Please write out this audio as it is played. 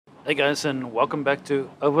Hey guys, and welcome back to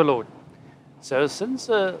Overlord. So, since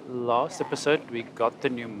the last episode we got the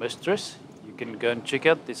new mistress, you can go and check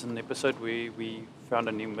out. There's an episode where we found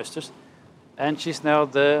a new mistress, and she's now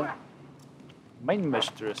the main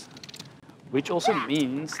mistress, which also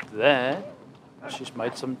means that she's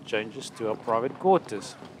made some changes to our private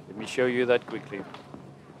quarters. Let me show you that quickly.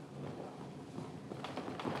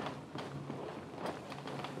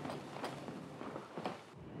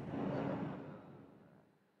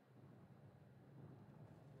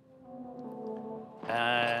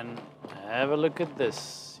 And have a look at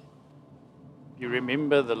this. You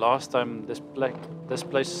remember the last time this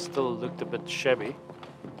place still looked a bit shabby,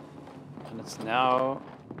 and it's now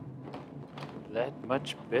that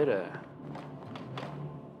much better.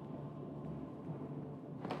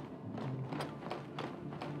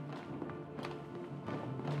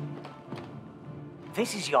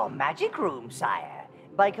 This is your magic room, sire.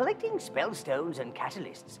 By collecting spellstones and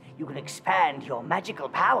catalysts, you can expand your magical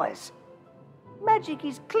powers. Magic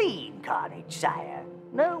is clean carnage, sire.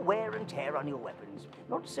 No wear and tear on your weapons.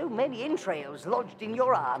 Not so many entrails lodged in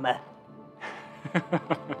your armor.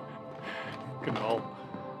 Genau.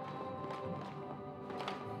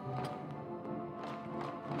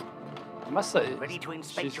 I must say, Ready to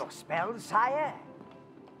inspect she's... your spells, sire?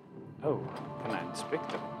 Oh, can I inspect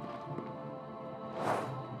them?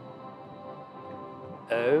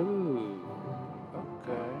 Oh,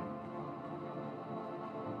 okay.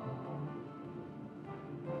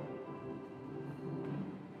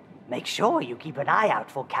 Make sure you keep an eye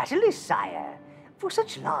out for catalysts, sire. For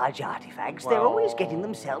such large artifacts, they're always getting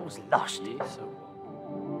themselves lost. Yes.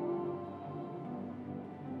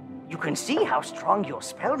 You can see how strong your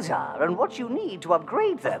spells are and what you need to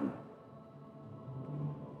upgrade them.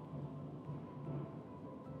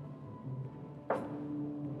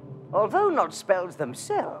 Although not spells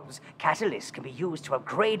themselves, catalysts can be used to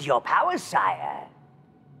upgrade your powers, sire.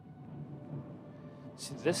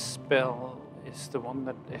 See, this spell is the one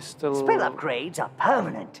that is still... Spell upgrades are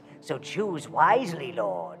permanent, so choose wisely,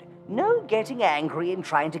 Lord. No getting angry and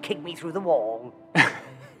trying to kick me through the wall.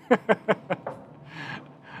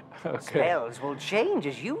 Okay. Spells will change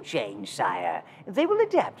as you change, sire. They will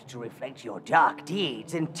adapt to reflect your dark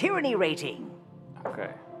deeds and tyranny rating.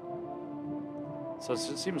 Okay. So it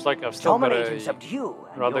seems like I've still got Dominate a and subdue,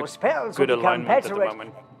 and rather your spells will good become alignment at the better at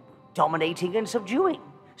moment. dominating and subduing.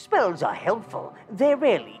 Spells are helpful. They're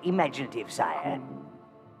rarely imaginative, sire.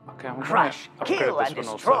 Okay, I'm Crush, gonna upgrade kill, this and one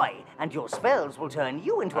also. destroy, and your spells will turn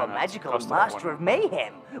you into Oh, a no, it's magical custom master one. of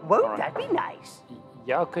mayhem. Won't Alright. that be nice?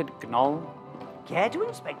 Yeah, okay, Gnall. Care to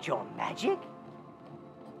inspect your magic?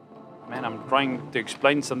 Man, I'm trying to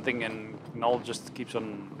explain something and Gnall just keeps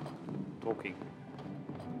on talking.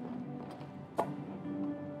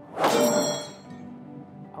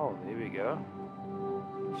 Oh, there we go.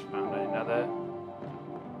 Just found another.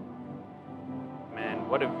 Man,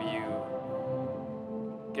 what a view.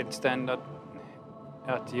 Can stand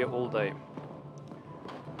out here all day.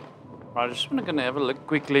 Right, I just want to have a look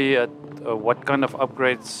quickly at what kind of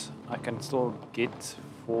upgrades I can still get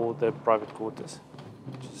for the private quarters,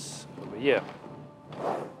 which is over here.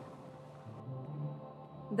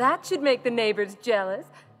 That should make the neighbors jealous.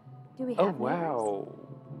 Do we have Oh neighbors? wow,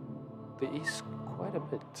 there is quite a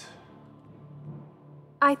bit.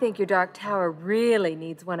 I think your dark tower really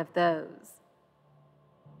needs one of those.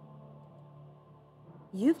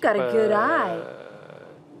 You've got a good eye.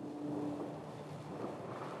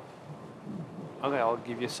 Okay, I'll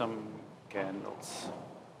give you some candles.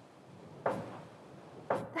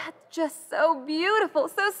 That's just so beautiful,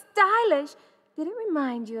 so stylish. Did it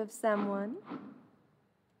remind you of someone?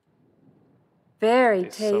 Very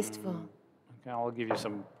There's tasteful. Okay, I'll give you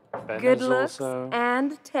some banners Good looks also.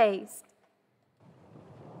 and taste.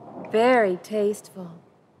 Very tasteful.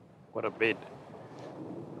 What a bed.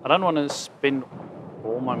 I don't want to spend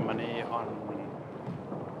all my money on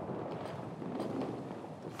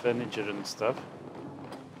furniture and stuff.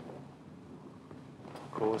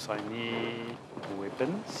 Of course, I need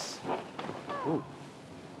weapons. Ooh.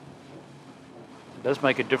 It does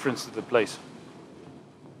make a difference to the place.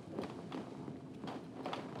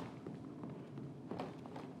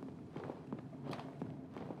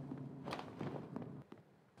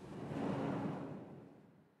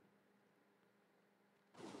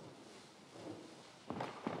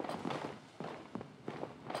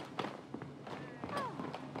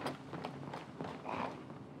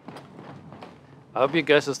 I hope you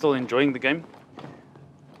guys are still enjoying the game.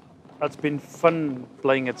 It's been fun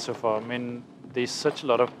playing it so far. I mean, there's such a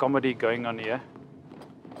lot of comedy going on here.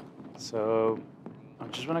 So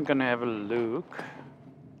I'm just gonna have a look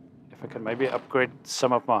if If I can maybe upgrade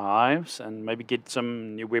some of my hives and maybe get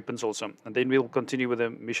some new weapons also. And then we'll continue with the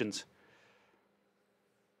missions.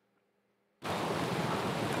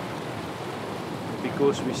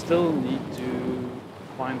 Because we still need to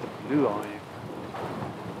find the blue hive.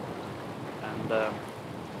 And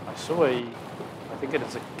I saw I think it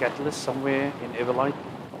is a catalyst somewhere in Everlight,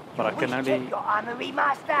 but I can only your armory,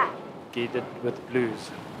 master? get it with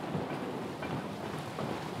blues.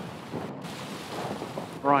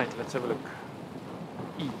 Right, let's have a look.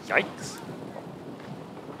 Yikes!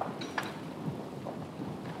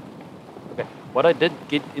 Okay, what I did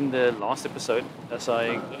get in the last episode is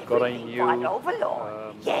I got a new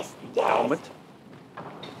Overlord. Yes. helmet.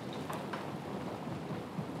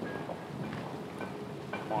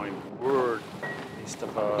 My word, this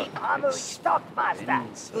stuff The armory stock, master.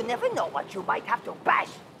 You never know what you might have to bash.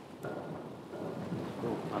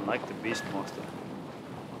 Oh, I like the Beastmaster,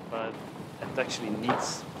 but it actually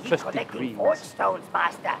needs Keep 50 collecting greens. forge stones,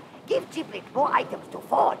 master. Give Giblet more items to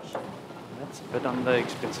forge. That's a bit on the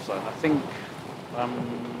expensive side. I think I'm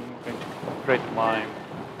going to upgrade my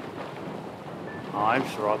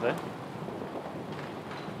hives rather.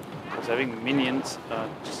 Because having minions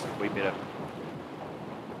just way better.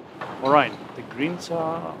 Alright, the greens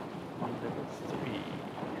are on level 3.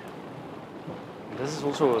 And this is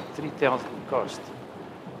also a 3,000 cost.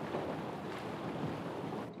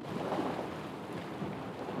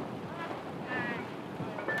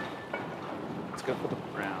 Let's go for the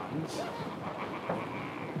browns.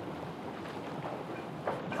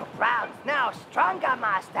 Your brown's now stronger,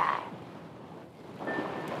 master.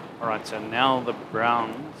 Alright, so now the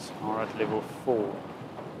browns are at level 4.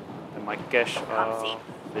 And my cash are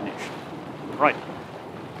finished. Right.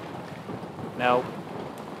 Now,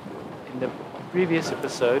 in the previous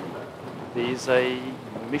episode, there's a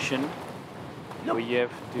mission where you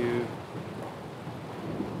have to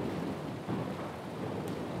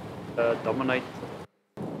dominate.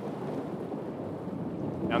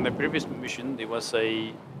 Now, in the previous mission, there was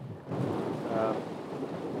a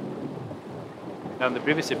now, in the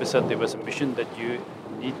previous episode, there was a mission that you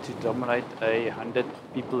need to dominate 100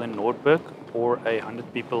 people in Nordberg or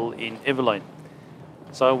 100 people in Everlight.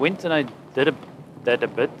 So I went and I did that a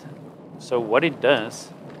bit. So what it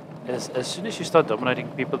does is, as soon as you start dominating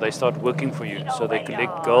people, they start working for you. So they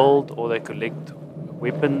collect gold, or they collect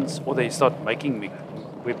weapons, or they start making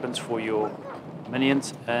weapons for your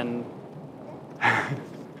minions. And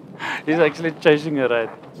he's actually chasing a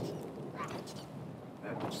rat.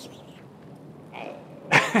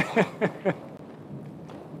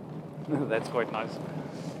 That's quite nice.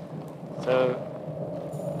 So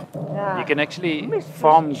you can actually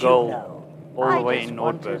farm gold all the way in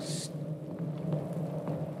Nordberg.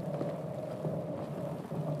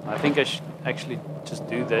 I think I should actually just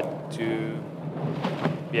do that to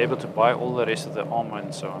be able to buy all the rest of the armor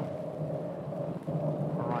and so on.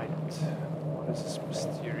 Right. What is this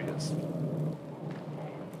mysterious?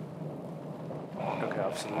 Okay,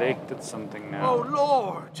 I've selected something now. Oh,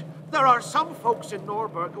 Lord! There are some folks in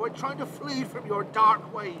Nordberg who are trying to flee from your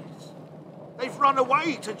dark ways. They've run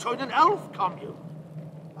away to join an elf commune.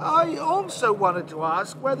 I also wanted to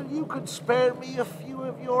ask whether you could spare me a few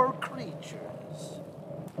of your creatures.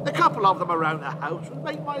 A couple of them around the house would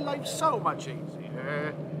make my life so much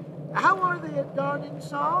easier. How are they at darning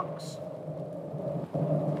socks?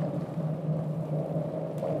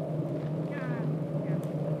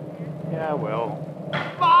 Yeah, well.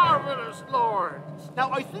 Marvelous, Lord!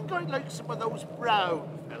 Now, I think I'd like some of those brown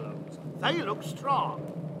fellows. They look strong.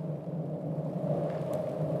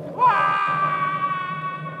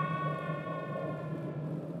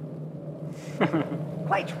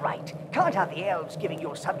 Quite right. Can't have the elves giving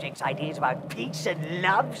your subjects ideas about peace and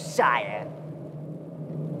love, sire.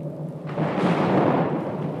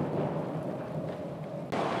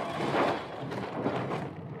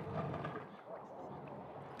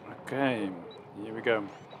 Okay, here we go.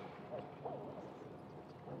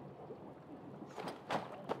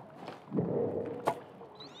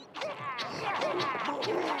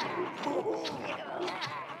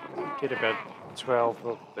 Get about 12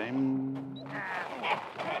 of them.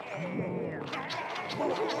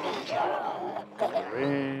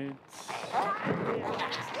 Great.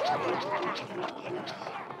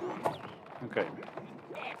 Okay.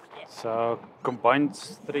 So combined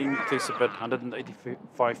strength is about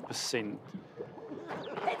 185%.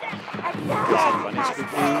 Some money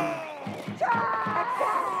speaking.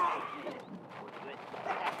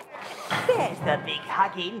 There's the big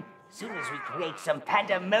hugging. Soon as we create some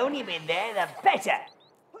pandemonium in there, the better.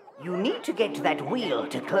 You need to get to that wheel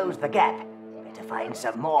to close the gap. Better find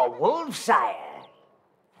some more wolves, sire.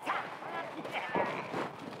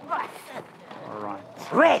 Right.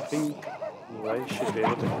 I Reds! think they should be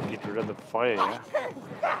able to get rid of the fire here.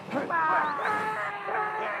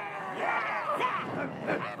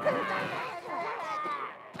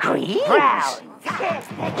 Green! Brown!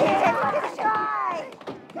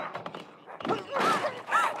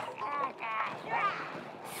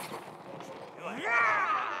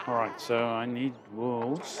 Alright, so I need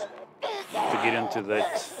wolves to get into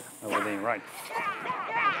that over there. Right.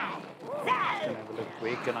 Gonna have a look.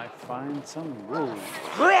 Where can I find some wolves?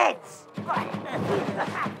 Reds!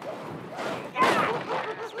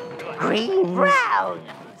 Green! Browns!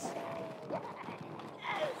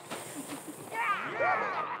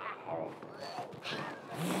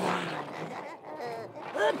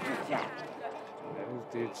 Those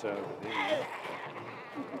dudes over there.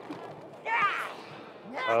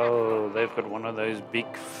 Oh, they've got one of those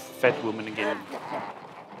big fat women again.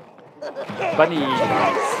 Bunnies.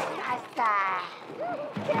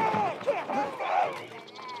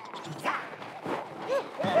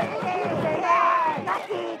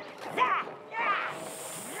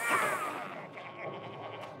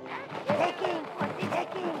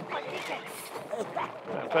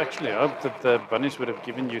 I've actually hoped that the bunnies would have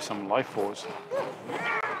given you some life force.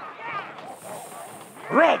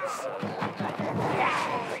 Reds!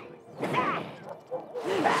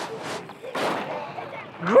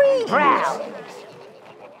 Green! Brown!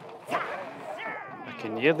 I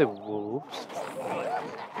can hear the wolves.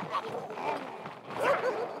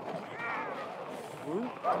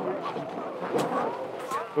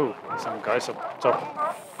 Oh, some guys up top.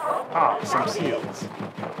 Ah, some seals.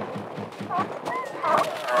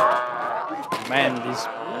 Man, these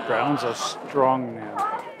browns are strong now.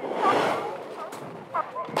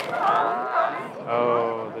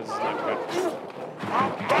 Oh, this is not good.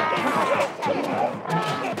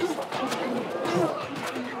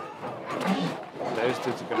 Those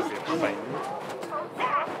dudes are going to be a pain.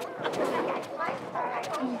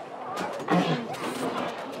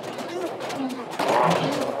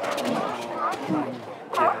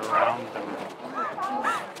 Get around them.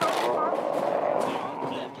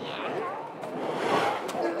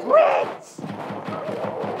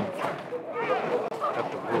 Got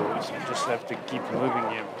the wolves, you just have to keep moving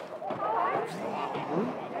him.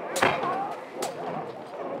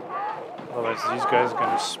 Otherwise, these guys are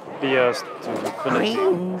going to spear us to infinity.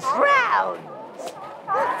 Greens! Browns!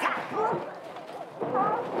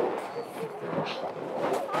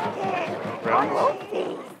 Browns.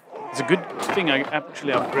 It's a good thing I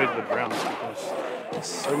actually upgraded the browns because they're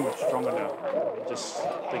so much stronger now. They just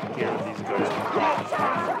take care of these guys.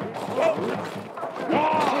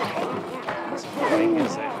 It's big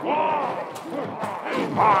as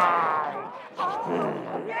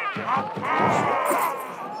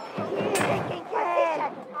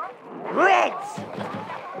Reds!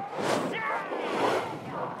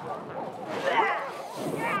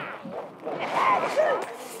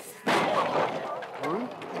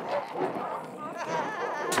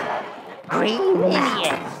 Green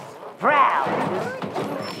Indians! Brown!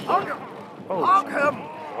 Oh.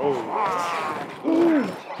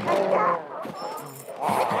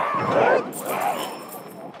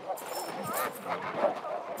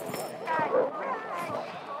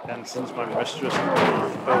 And since my mistress, what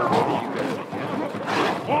are you guys doing here?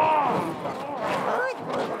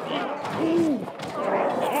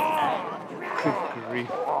 Good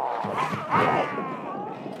grief.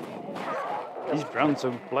 These browns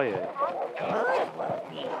don't play, eh?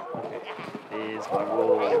 Okay, there's my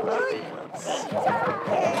wolves.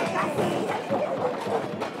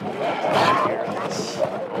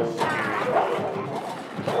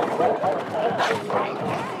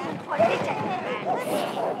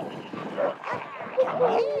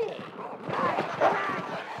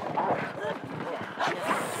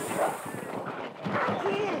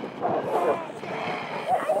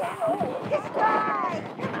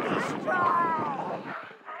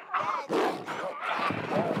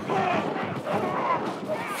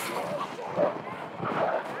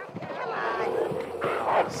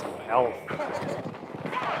 Some health.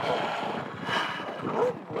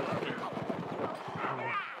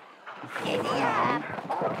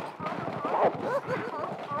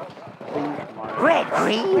 Red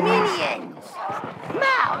Green Minions!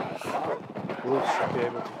 Mouse! Wolves should be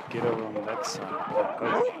able to get over on that side.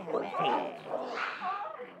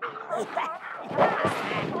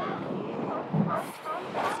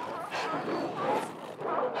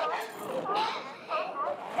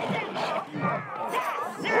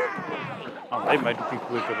 Oh, they might be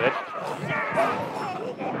quick with that.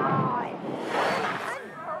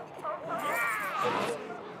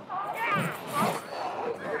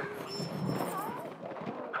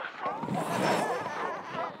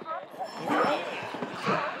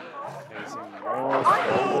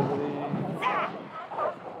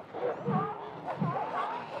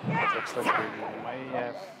 Looks like we may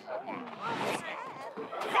have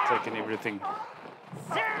taken everything.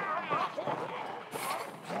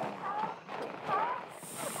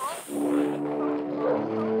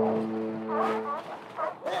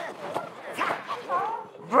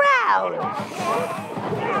 Brown!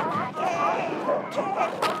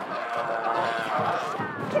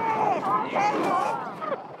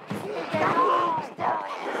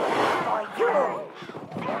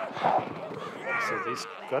 So there's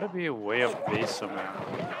gotta be a way up there somewhere.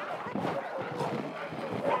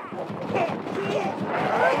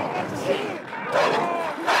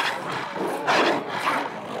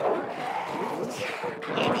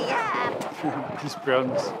 These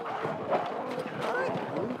browns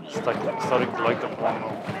starting to like the bomb.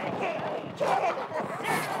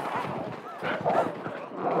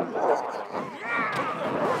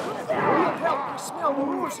 Help me smell the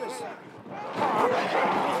horses.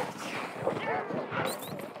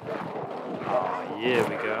 Here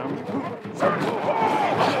we go.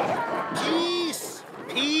 Peace!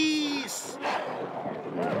 Peace!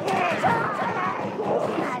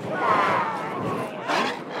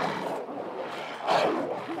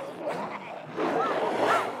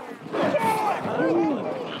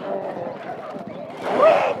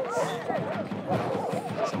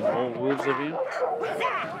 Some more wolves over here.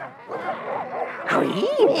 Green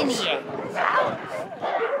Indians!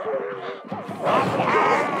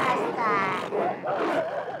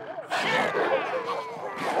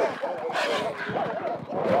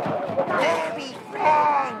 Very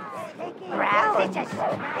friends! Brown! I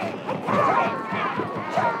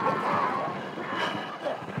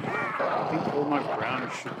think all my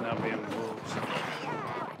browns should now be in wolves.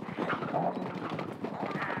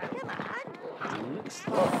 Looks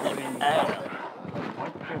like we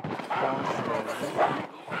might go past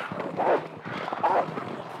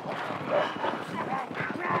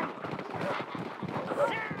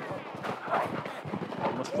I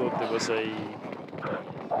almost thought there was a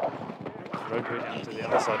roadway down to the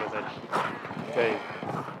other side of that cave.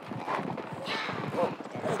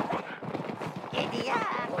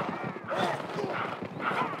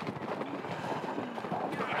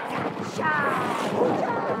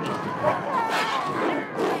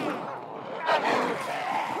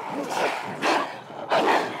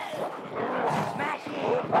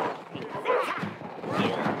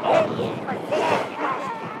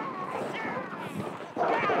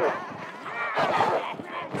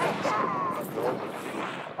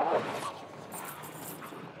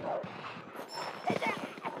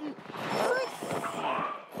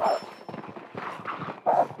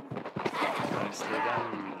 Nicely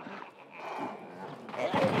done.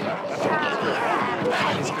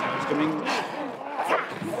 He's coming.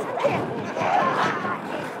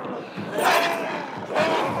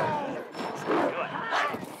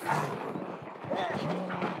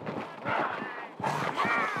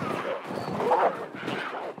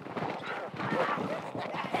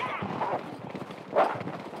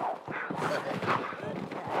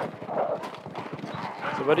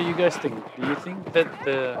 So what do you guys think? Do you think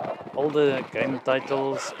that all the game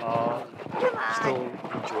titles are still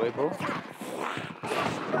enjoyable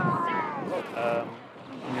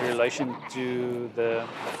in relation to the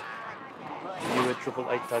newer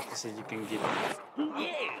AAA titles that you can get?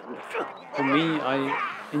 For me, I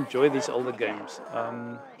enjoy these older games.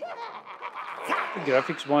 The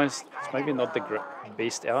graphics-wise, it's maybe not the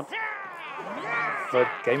best out, but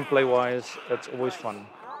gameplay-wise, it's always fun.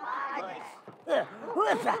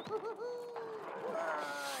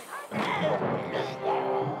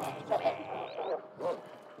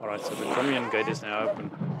 Alright, so the commune gate is now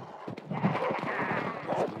open.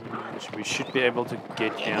 So we should be able to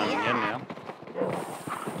get down here now.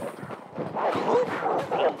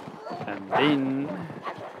 And then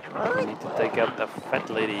we need to take out the fat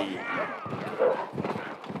lady.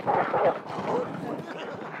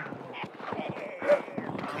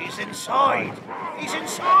 He's inside! He's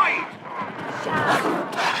inside!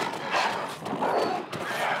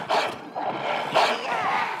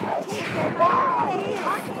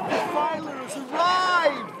 The filers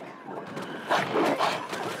arrived!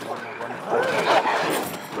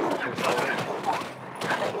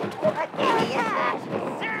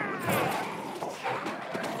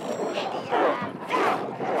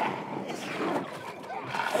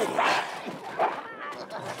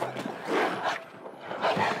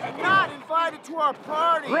 Not invited to our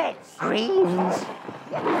party! Reds, greens,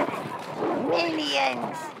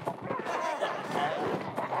 minions.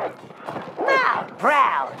 Now,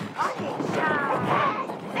 brown. Oh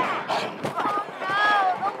no,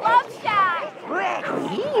 the love shot! Red,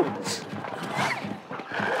 greens.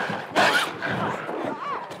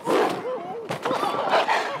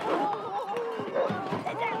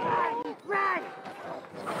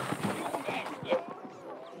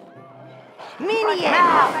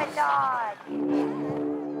 Minions!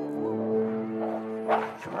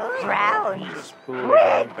 Browns! Just pull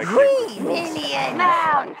it back Green! Minions!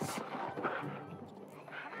 Mounts!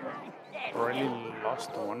 Already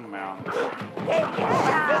lost one mount.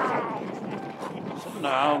 So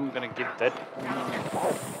now I'm gonna get that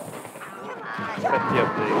fatty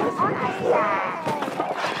up there.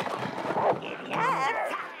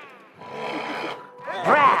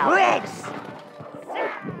 Brown! Reds!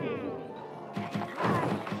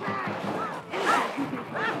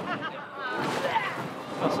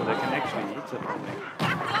 Oh, so they can actually eat it from there.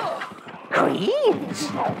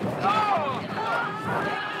 Greens!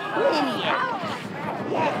 Minions!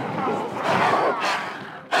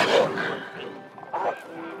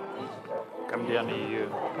 Come down here, you.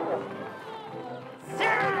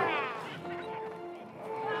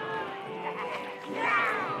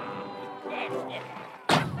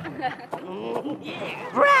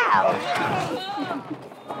 Brown!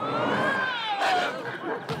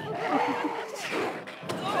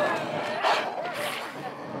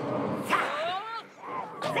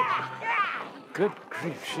 Good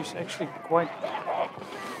grief, she's actually quite...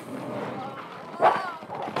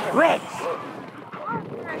 Reds!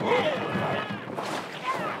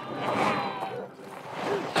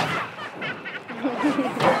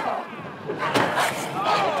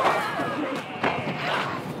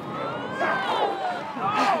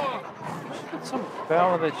 some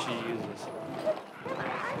power that she uses.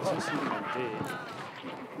 Is there something I did?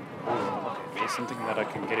 Oh, okay, there's something that I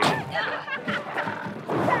can get again.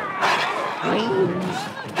 Greens!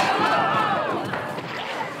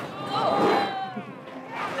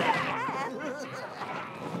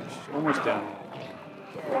 She's almost down here.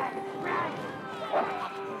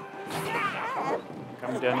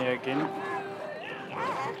 Come down here again.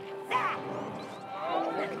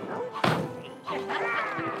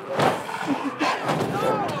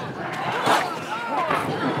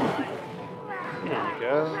 There you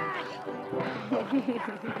go.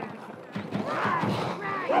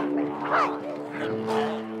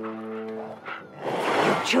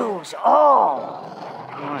 You choose all!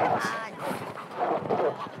 Right. Let's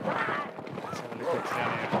have a look what's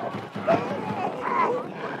down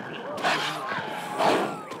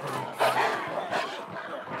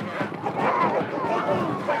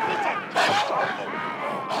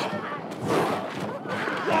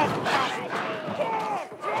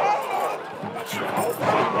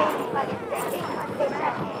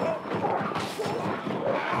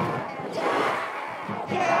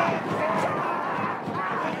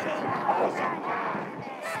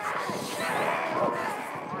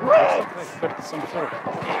I've got some sort of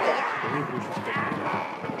reboot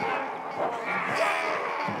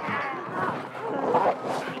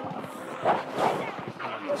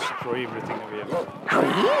destroy everything over here.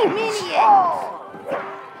 Green minions!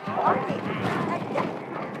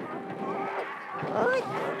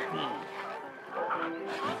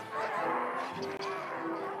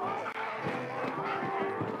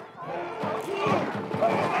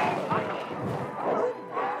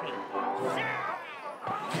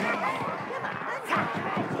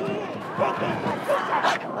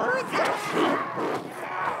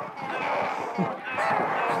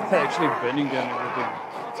 They're actually burning down everything.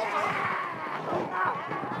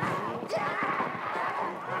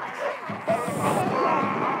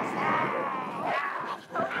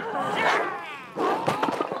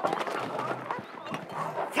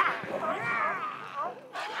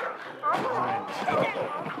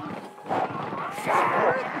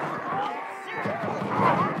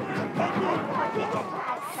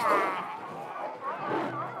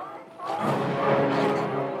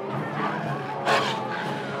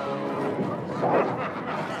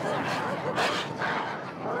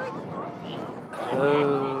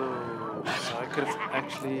 Oh, so I could have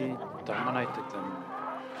actually dominated them.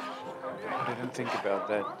 I didn't think about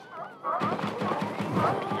that.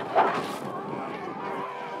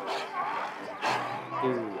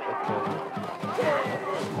 Ooh,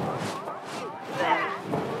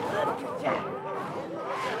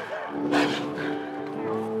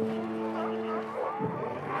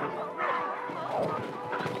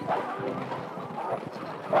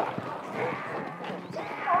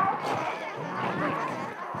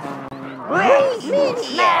 Reds!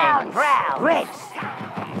 Minions! Brown! Reds!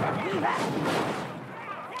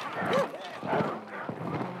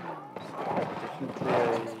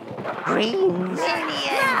 Greens!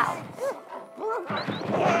 Minions!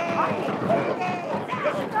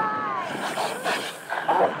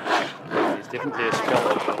 There's definitely a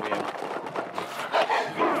spell over here.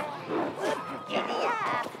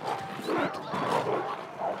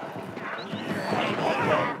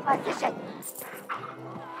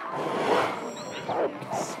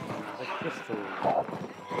 The crystal.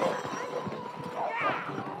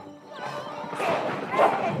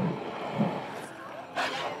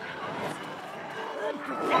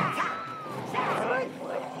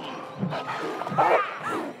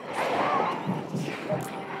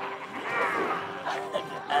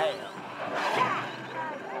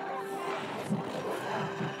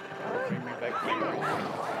 Bring me back memory.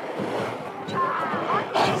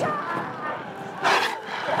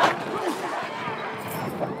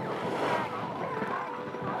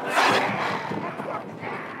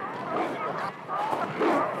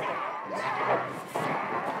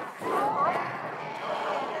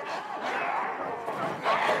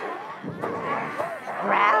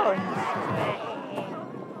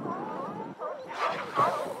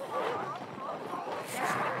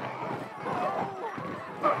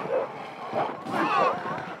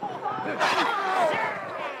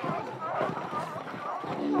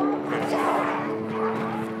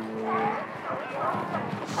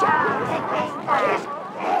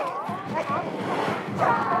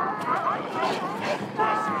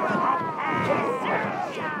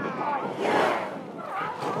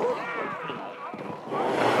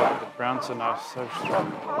 The Browns are now so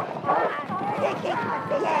strong.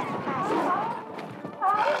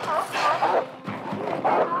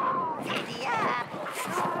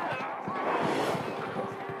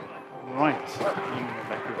 Right,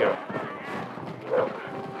 back we go.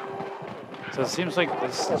 So it seems like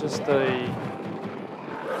this is just a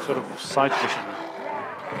sort of side mission.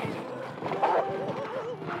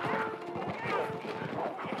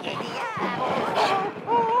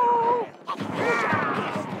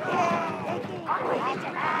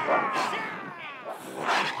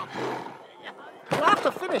 We'll have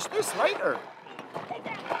to finish this later.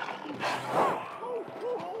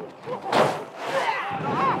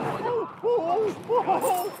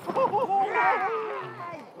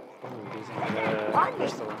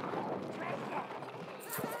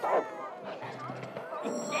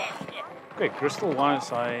 Okay, crystal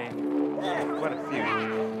wise, I quite a few.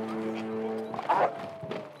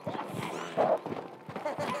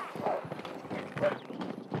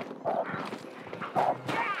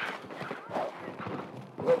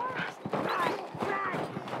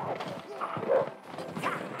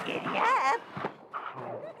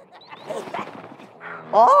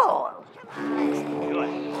 Oh!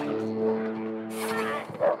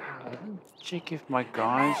 Check if my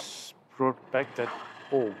guys brought back that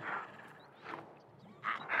orb.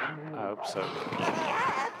 I hope so.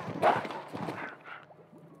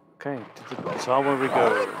 Okay, to the tower we go.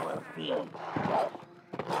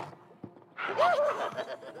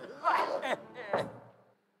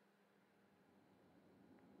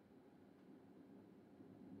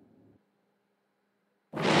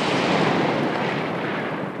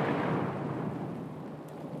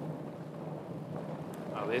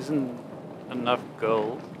 Now, there isn't enough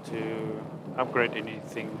gold to upgrade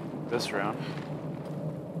anything this round.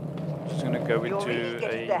 I'm just going to go You're really into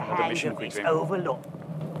getting the another hang mission of this quickly. Overlord.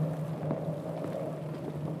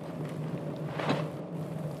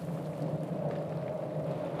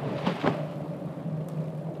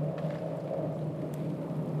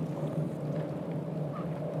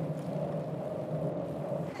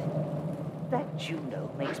 That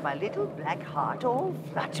Juno makes my little black heart all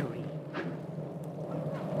fluttery.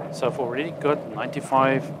 So I've already got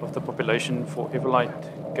 95 of the population for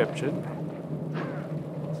Everlight captured.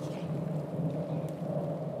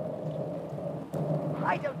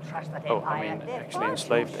 I don't trust that Oh, empire. I mean, They're actually far too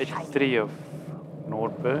enslaved shiny. 83 of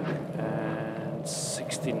Nordberg and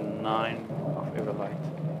 69 of Everlight.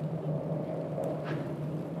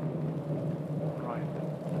 Right,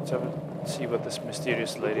 let's see what this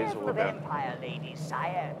mysterious lady is all Careful of about. empire ladies,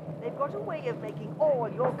 sire. They've got a way of making all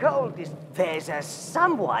your gold There's a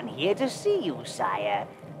someone here to see you, sire.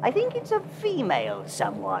 I think it's a female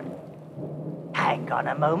someone. Hang on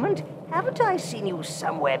a moment. Haven't I seen you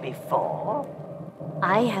somewhere before?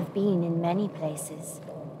 I have been in many places,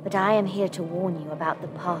 but I am here to warn you about the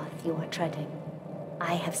path you are treading.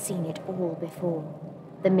 I have seen it all before.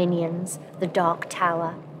 The minions, the Dark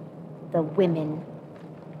Tower, the women.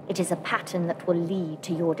 It is a pattern that will lead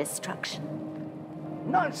to your destruction.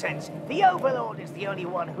 Nonsense! The Overlord is the only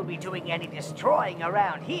one who'll be doing any destroying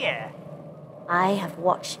around here. I have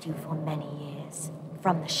watched you for many years,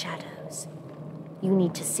 from the shadows. You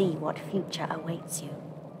need to see what future awaits you.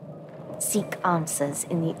 Seek answers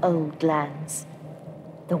in the old lands.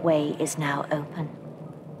 The way is now open.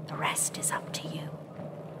 The rest is up to you.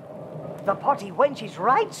 The potty wench is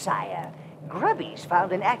right, sire. Grubby's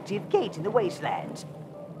found an active gate in the Wastelands.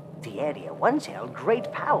 The area once held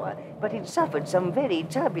great power, but it suffered some very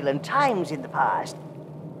turbulent times in the past.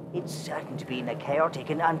 It's certain to be in a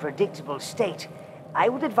chaotic and unpredictable state. I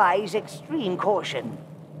would advise extreme caution.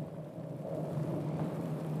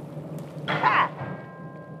 Ah!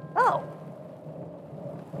 Oh!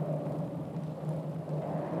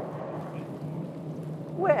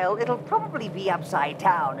 Well, it'll probably be upside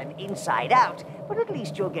down and inside out, but at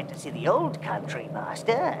least you'll get to see the old country,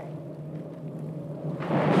 Master.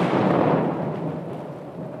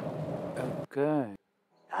 Okay.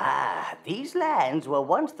 Ah, these lands were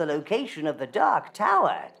once the location of the Dark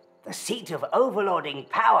Tower, the seat of overlording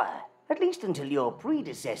power, at least until your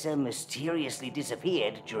predecessor mysteriously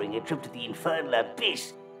disappeared during a trip to the infernal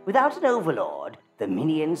abyss. Without an overlord, the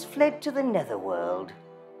minions fled to the netherworld.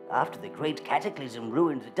 After the great cataclysm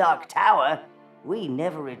ruined the Dark Tower, we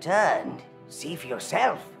never returned. See for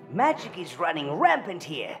yourself, magic is running rampant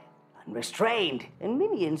here. Unrestrained, and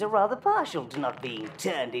minions are rather partial to not being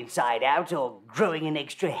turned inside out or growing an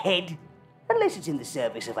extra head. Unless it's in the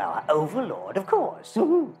service of our overlord, of course.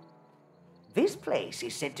 This place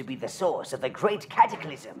is said to be the source of the great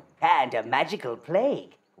cataclysm and a magical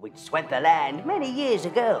plague, which swept the land many years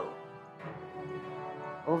ago.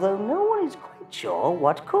 Although no one is quite sure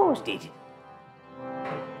what caused it.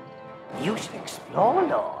 You should explore,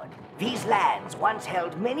 Lord. These lands once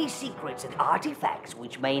held many secrets and artifacts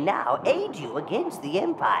which may now aid you against the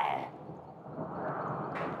Empire.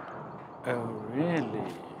 Oh, really?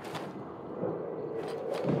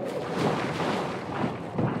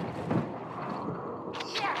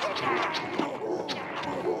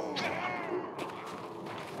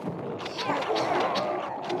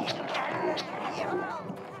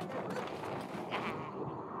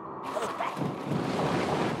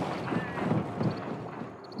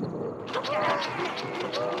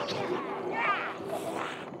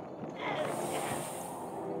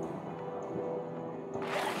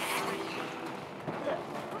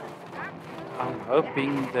 I'm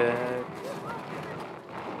hoping that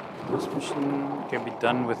this mission can be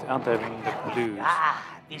done without having the blues.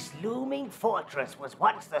 Ah, this looming fortress was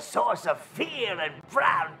once the source of fear and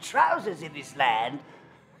brown trousers in this land.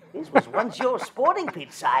 This was once your sporting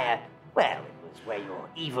pit, sire. Well, it was where your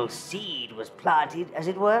evil seed was planted, as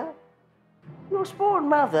it were. Your spawn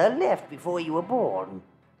mother left before you were born.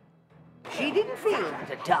 She didn't feel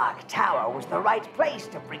that a dark tower was the right place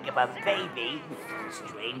to bring up a baby.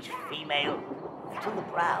 Strange female. Until the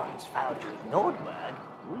Browns found you in Nordberg,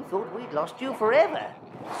 we thought we'd lost you forever.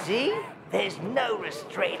 See? There's no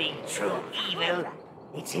restraining true evil.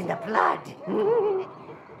 It's in the blood.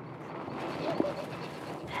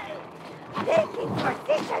 Taking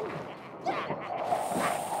position!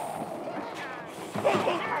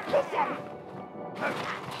 Taking position!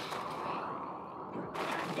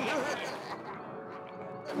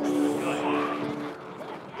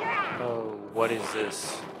 Oh, what is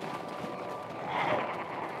this?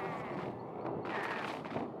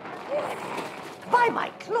 By my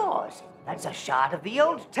claws! That's a shard of the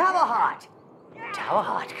old Tower Heart. Tower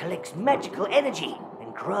Heart collects magical energy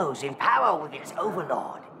and grows in power with its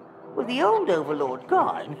overlord. With the old overlord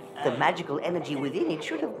gone, the magical energy within it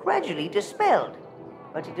should have gradually dispelled.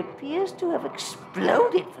 But it appears to have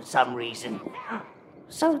exploded for some reason.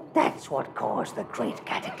 So that's what caused the great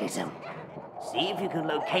cataclysm. See if you can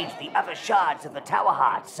locate the other shards of the Tower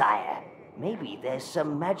Heart, sire. Maybe there's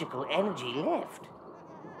some magical energy left.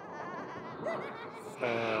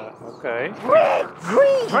 Okay. Red,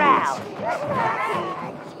 green, brown.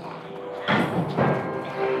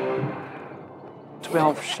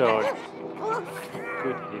 12 shards.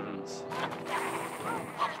 Good heavens.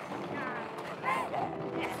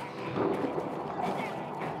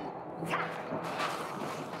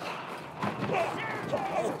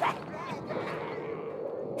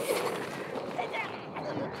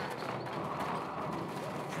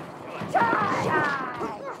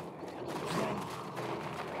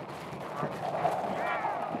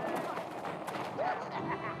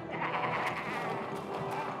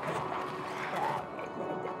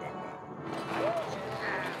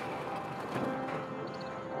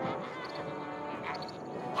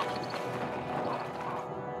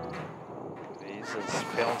 There's a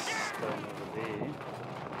spell stone over there.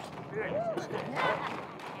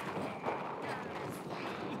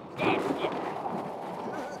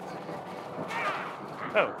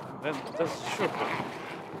 Oh, that's a shortcut.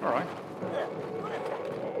 Alright.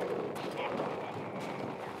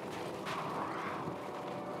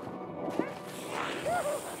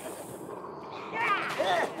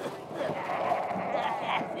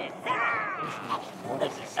 What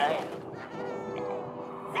is this?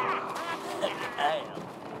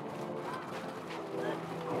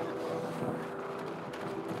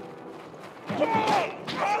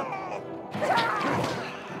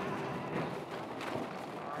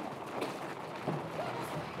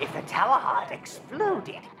 If the Tower Heart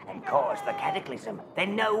exploded and caused the cataclysm,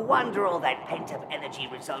 then no wonder all that pent-up energy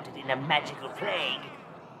resulted in a magical plague.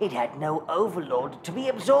 It had no Overlord to be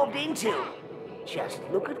absorbed into. Just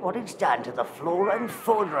look at what it's done to the flora and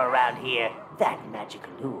fauna around here. That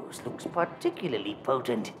magical ooze looks particularly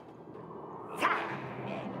potent. So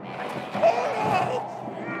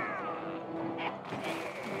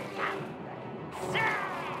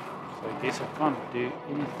I guess I can't do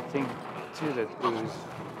anything to that ooze.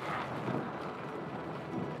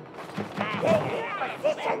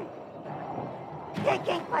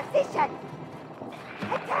 Taking position!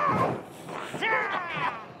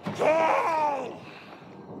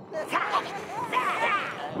 Attack!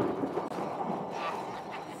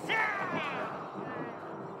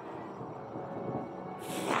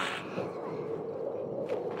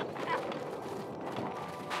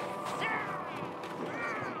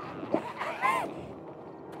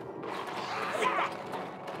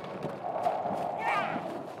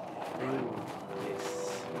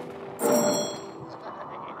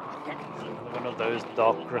 One of those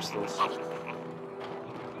dark crystals.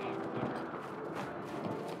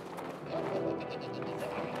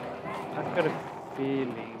 I've got a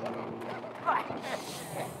feeling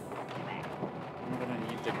I'm gonna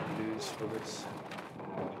need the blues for this.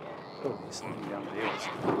 Oh, there's something down there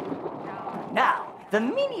also. Now, the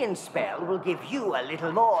minion spell will give you a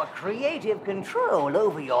little more creative control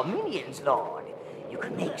over your minions, Lord. You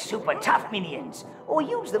can make super tough minions, or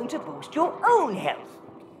use them to boost your own health.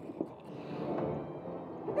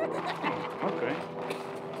 Okay.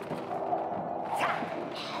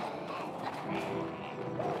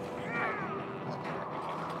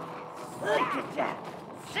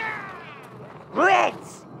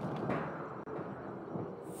 Reds!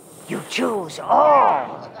 You choose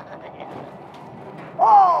all!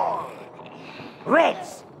 All!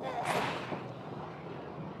 Reds!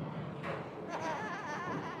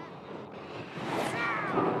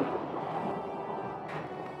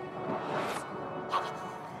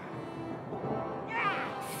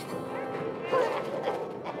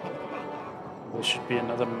 There should be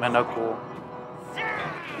another mana core.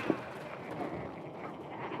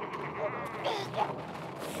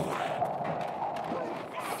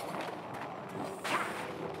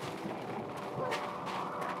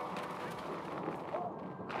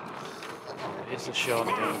 There's a shot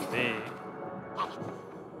down there.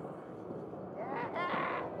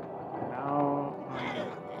 How on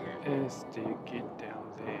earth do you get down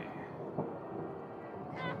there?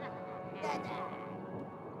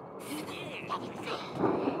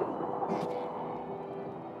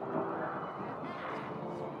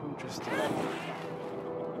 Interesting.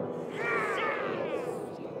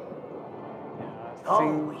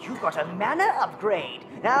 Oh, you got a mana upgrade.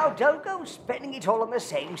 Now don't go spending it all on the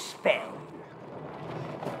same spell.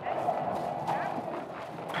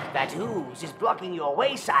 That ooze is blocking your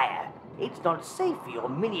way, sire. It's not safe for your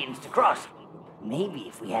minions to cross. Maybe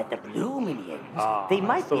if we had the blue minions, they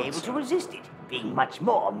might be able to resist it, being much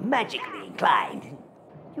more magically inclined.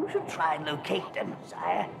 You should try and locate them,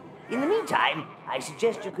 sire. In the meantime, I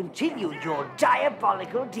suggest you continue your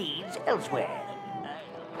diabolical deeds elsewhere.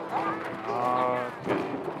 Okay.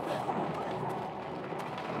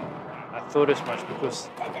 I thought as much because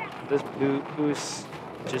this blue ooze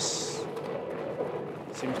just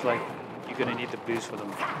seems like you're gonna need the boost for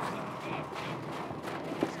them.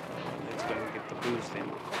 Let's go and get the boost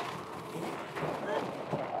then.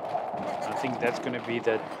 I think that's gonna be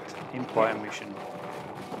that Empire mission.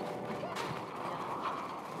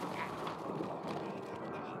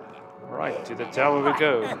 Right, to the tower we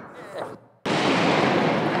go.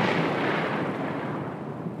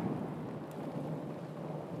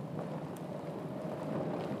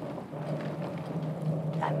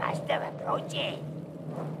 The master approaching.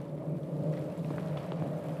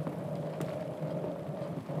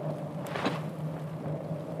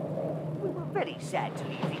 We were very sad to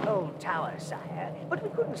leave the old tower, sire, but we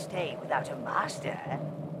couldn't stay without a master.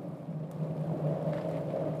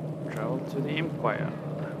 Travel to the Empire.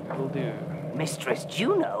 Will do. Mistress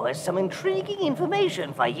Juno has some intriguing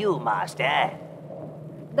information for you, master.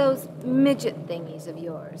 Those midget thingies of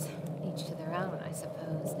yours. Each to their own, I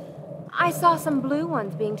suppose. I saw some blue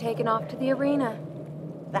ones being taken off to the arena.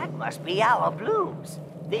 That must be our blues.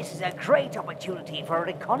 This is a great opportunity for a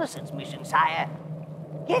reconnaissance mission, sire.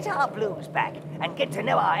 Get our blues back and get to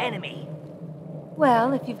know our enemy.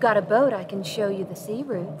 Well, if you've got a boat, I can show you the sea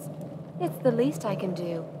routes. It's the least I can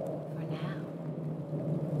do, for now.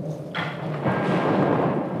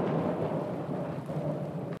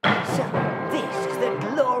 So,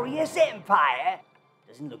 empire.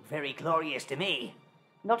 Doesn't look very glorious to me.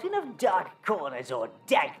 Not enough dark corners or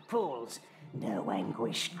dank pools. No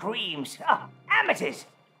anguish screams. Ah, amateurs!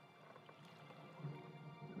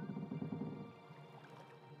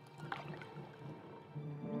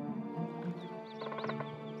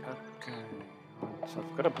 Okay. So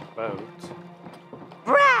I've got a boat.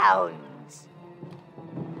 Browns!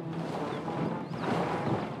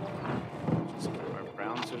 Just get my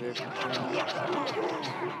browns with everything.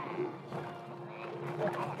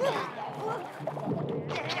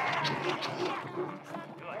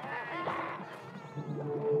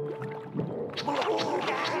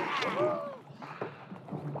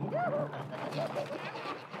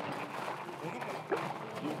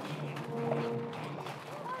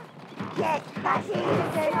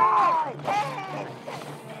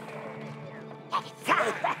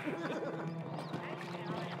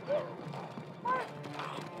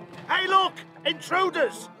 Hey, look!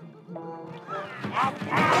 Intruders!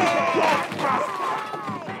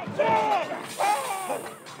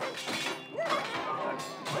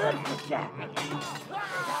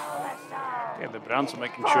 Yeah, the browns are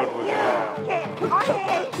making sure we're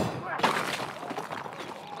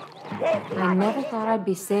I never thought I'd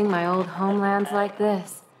be seeing my old homelands like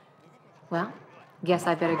this. Well, guess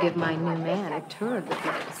I better give my new man a tour of the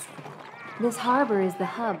place. This harbor is the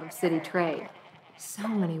hub of city trade. So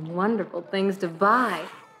many wonderful things to buy.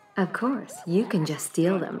 Of course, you can just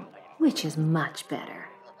steal them, which is much better.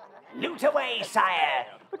 Loot away, sire!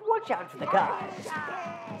 But watch out for the guards.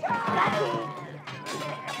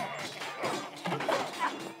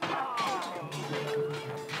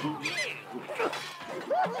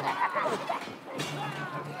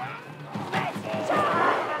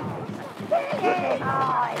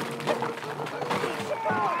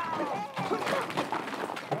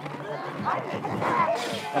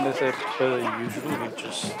 And as per usual, we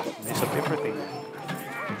just mess up everything.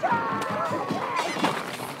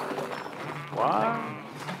 Wow.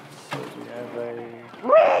 So we have a...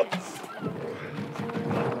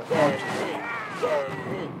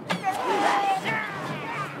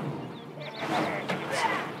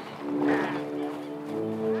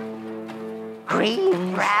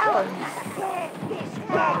 Green, brown.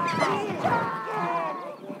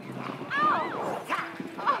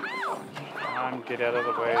 Come on, get out of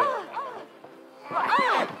the way.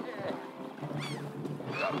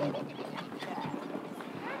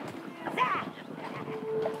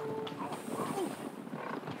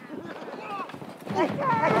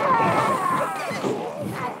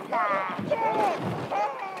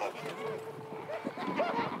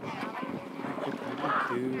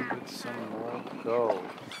 Do with some more gold.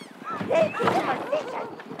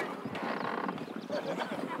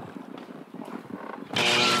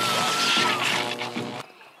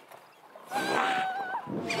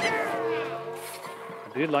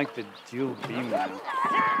 I do like the dual beam man.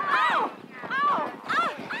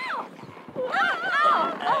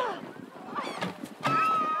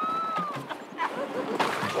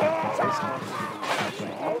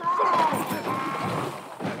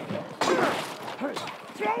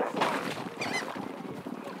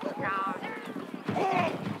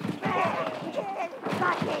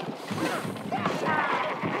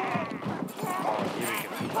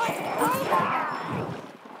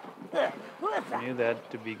 I knew there had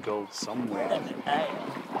to be gold somewhere.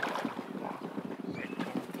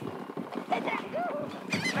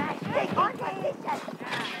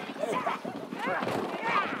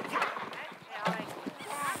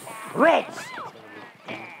 Reds!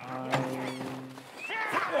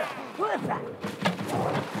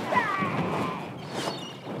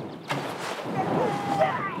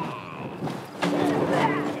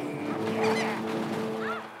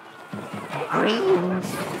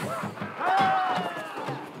 Greens!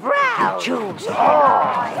 Brown! Choose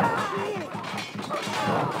all!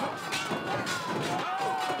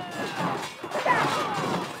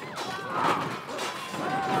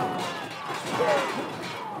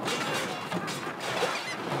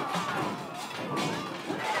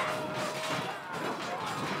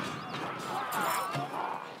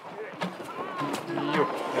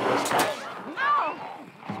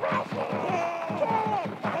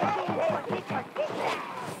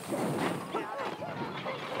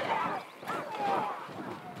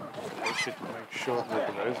 Should make short work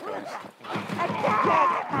of those guys.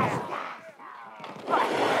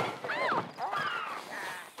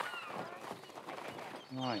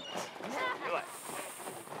 Right.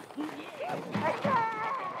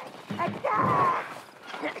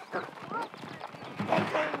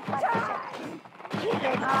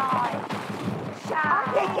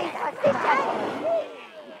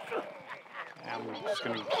 And we Just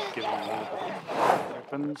gonna give him a little bit of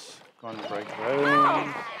weapons. Can't break those.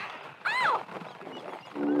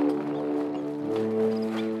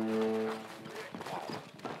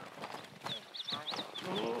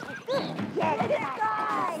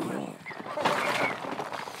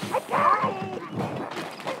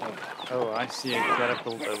 Oh, I see a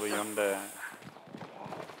catapult over yonder.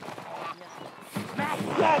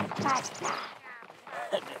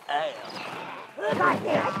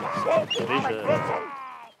 Treasure.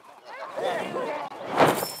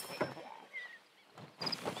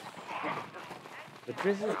 The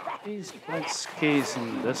treasure is quite scarce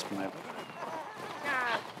in this map.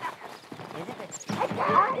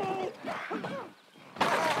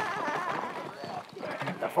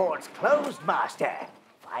 The fort's closed, Master.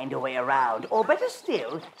 Find a way around, or better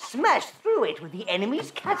still, smash through it with the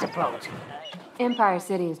enemy's catapult. Empire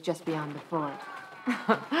City is just beyond the fort.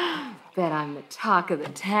 Bet I'm the talk of the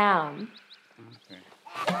town. Okay.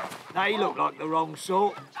 They look like the wrong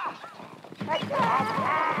sort.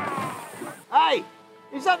 Hey,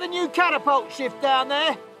 is that the new catapult shift down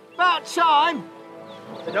there? About time.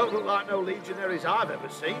 They don't look like no legionaries I've ever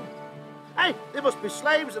seen. Hey, they must be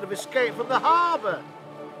slaves that have escaped from the harbour.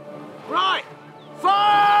 Right,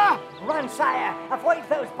 fire! Run, sire! Avoid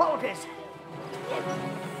those boulders!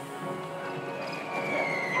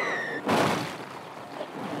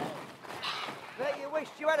 Bet you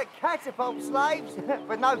wished you had a catapult, slaves,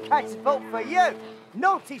 but no catapult for you.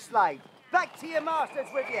 Naughty slave, back to your masters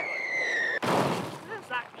with you. Where's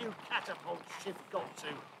that new catapult shift got to?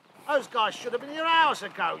 Those guys should have been here hours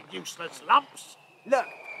ago, useless lumps. Look,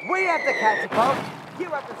 we have the catapult, you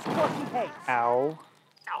have the squashy heads. Ow.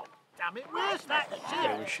 Oh, damn it, where's that Okay,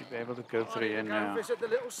 shift? we should be able to go through here Go now. visit the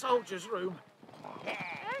little soldier's room.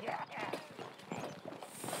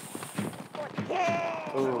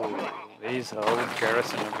 Oh, there's a whole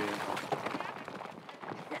garrison over here.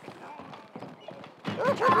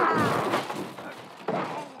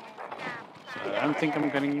 So I don't think I'm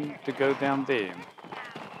going to go down there.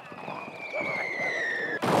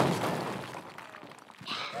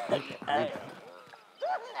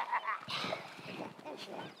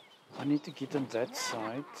 I need to get on that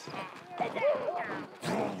side.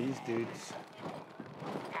 These dudes.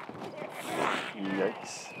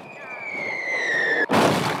 Yikes.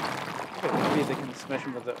 Oh, maybe they can smash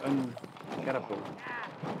them with their own catapult.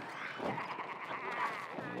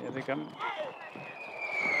 Here they come.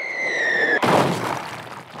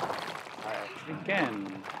 I actually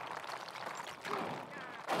can.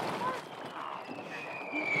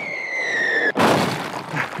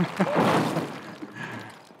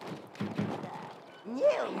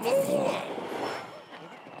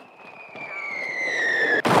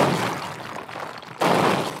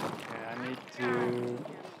 Okay, I need to...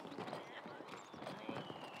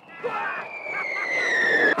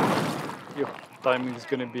 Your timing is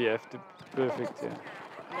gonna be after perfect, yeah.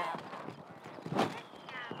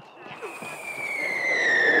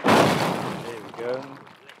 There we go.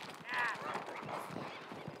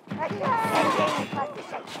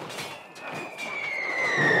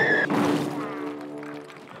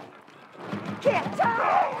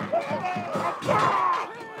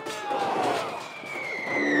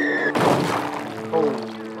 Oh,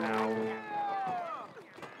 ow.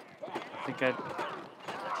 I think I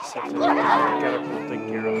just have to catapult take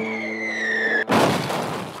care of it.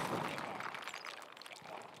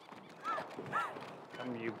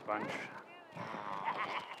 Come, you bunch.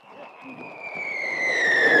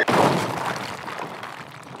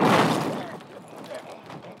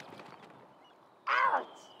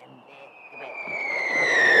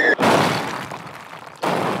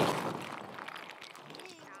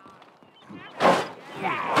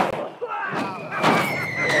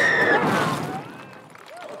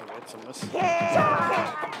 That's a miss.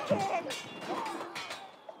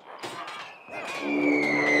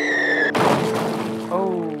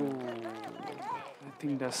 Oh, that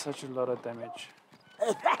thing does such a lot of damage.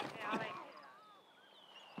 Oh,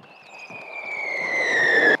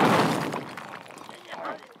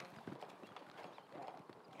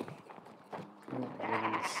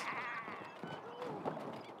 heavens.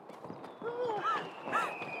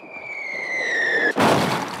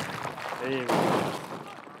 There we go.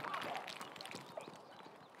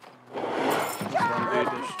 This one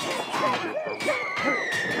dude is shouldn't be a problem.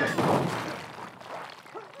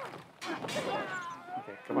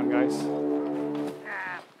 Okay, come on, guys.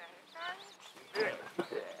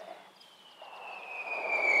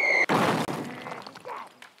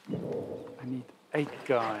 I need 8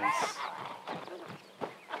 guys.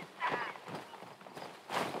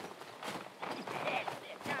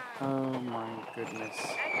 Oh my goodness.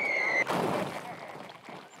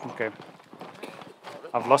 Okay.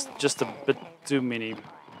 I've lost just a bit too many.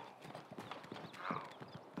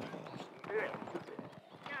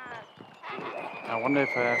 I wonder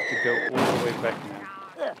if I have to go all the way back now.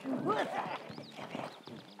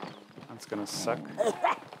 That's gonna suck.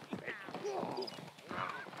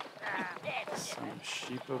 Some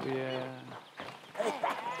sheep over here.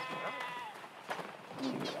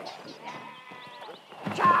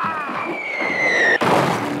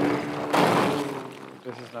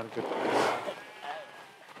 This is not a good place.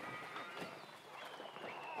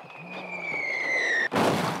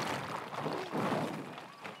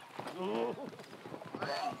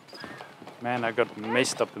 Man, I got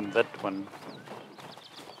messed up in that one.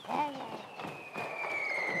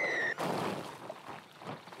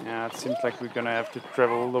 Yeah, it seems like we're gonna have to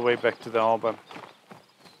travel all the way back to the harbor.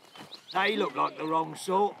 They look like the wrong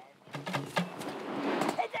sort.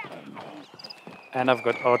 And I've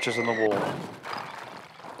got archers on the wall.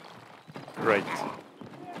 Great.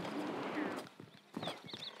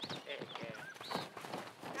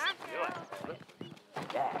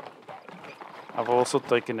 I've also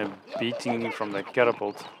taken a beating from the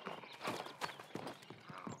catapult.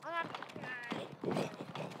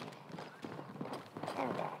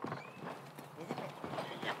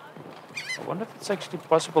 I wonder if it's actually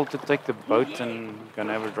possible to take the boat and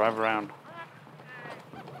gonna have a drive around.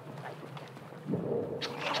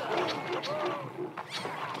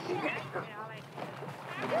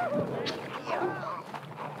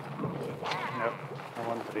 Nope, I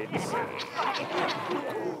want threads.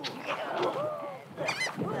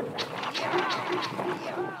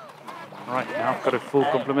 Right, now I've got a full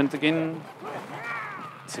complement again.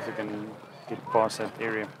 Let's see if I can get past that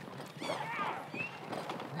area.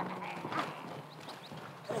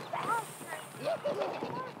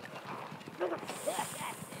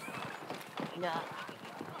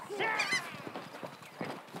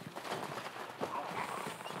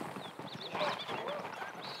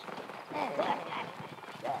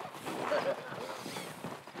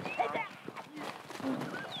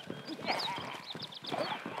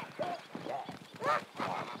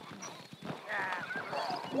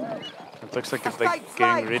 It looks like they're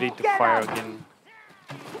getting ready to fire again.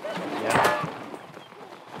 Yeah.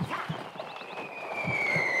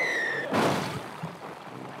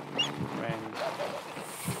 Man.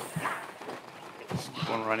 Just keep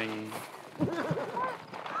on running.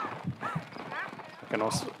 I can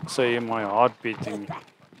also hear my heart beating.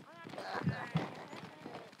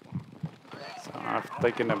 So I've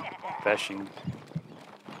taken a bashing.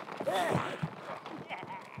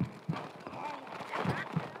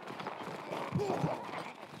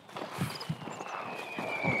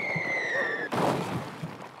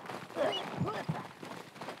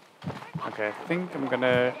 Okay, I think I'm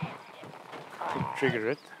gonna trigger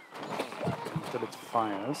it until it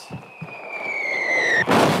fires.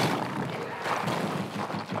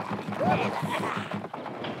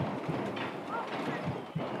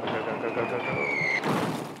 Go, go, go, go, go, go.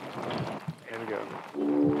 There we go.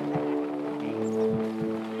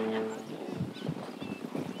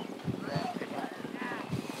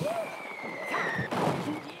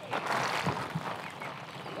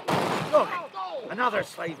 Look, another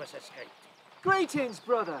slave has escaped. Greetings,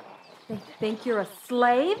 brother. They think you're a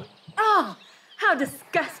slave? Oh, how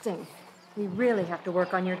disgusting. We really have to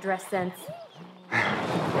work on your dress sense.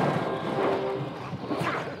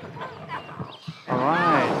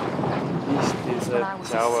 Alright. This is a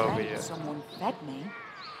tower over here. Someone fed me.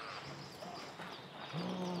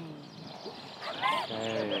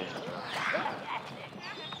 Okay.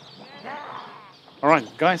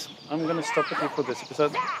 Alright, guys, I'm gonna stop it here for this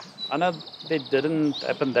episode. I know there didn't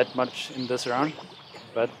happen that much in this round,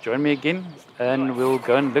 but join me again and we'll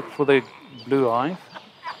go and look for the blue hive.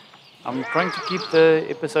 I'm trying to keep the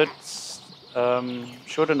episodes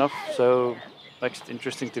short enough so it makes it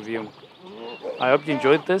interesting to view. I hope you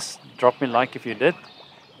enjoyed this. Drop me a like if you did.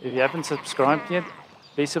 If you haven't subscribed yet,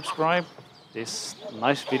 please subscribe. There's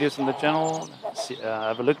nice videos on the channel.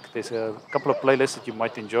 Have a look. There's a couple of playlists that you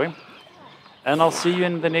might enjoy. And I'll see you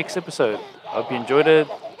in the next episode. Hope you enjoyed it.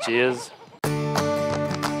 Cheers.